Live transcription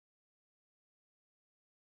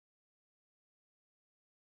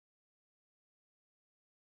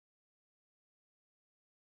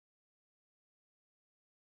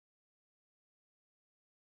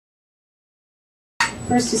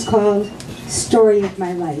First is called Story of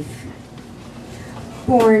My Life.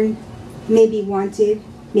 Born, maybe wanted,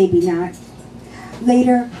 maybe not.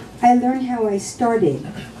 Later, I learned how I started,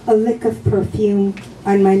 a lick of perfume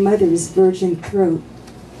on my mother's virgin throat.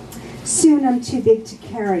 Soon I'm too big to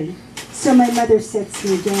carry, so my mother sets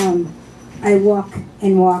me down. I walk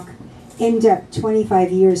and walk, end up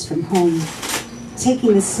 25 years from home,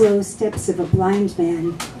 taking the slow steps of a blind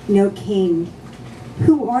man, no cane.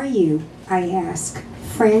 Who are you? I ask.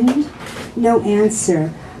 Friend? No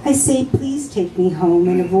answer. I say, please take me home,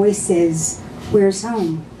 and a voice says, where's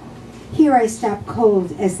home? Here I stop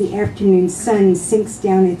cold as the afternoon sun sinks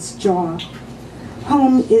down its jaw.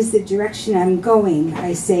 Home is the direction I'm going,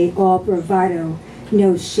 I say, all bravado,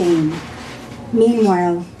 no shame.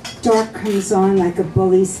 Meanwhile, dark comes on like a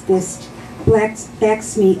bully's fist,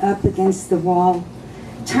 backs me up against the wall.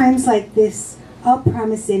 Times like this, I'll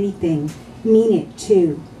promise anything, mean it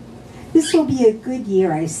too. This will be a good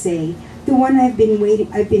year, I say, the one I've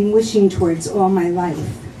been wishing towards all my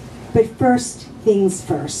life. But first things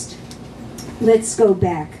first. Let's go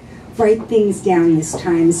back, write things down this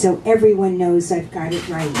time so everyone knows I've got it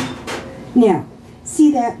right. Now,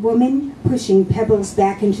 see that woman pushing pebbles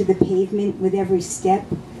back into the pavement with every step,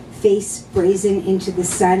 face brazen into the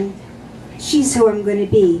sun? She's who I'm going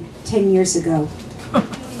to be 10 years ago.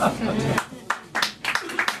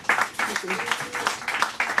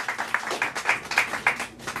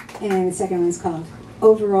 And the second one's called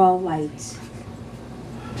Overall Light.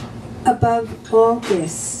 Above all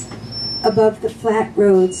this, above the flat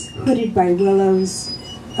roads hooded by willows,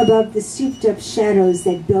 above the souped-up shadows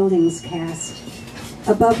that buildings cast,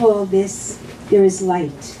 above all this, there is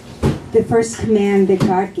light. The first command that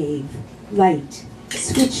God gave, light,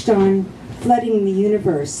 switched on, flooding the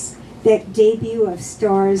universe, that debut of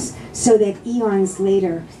stars so that eons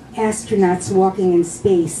later, astronauts walking in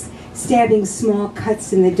space, stabbing small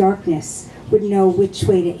cuts in the darkness, would know which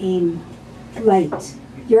way to aim. Light,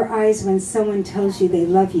 your eyes when someone tells you they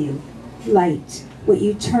love you. Light, what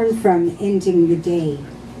you turn from ending the day.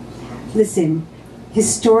 Listen,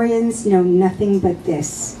 historians know nothing but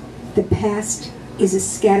this. The past is a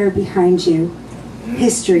scatter behind you.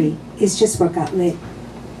 History is just what got lit.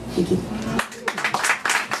 Thank you.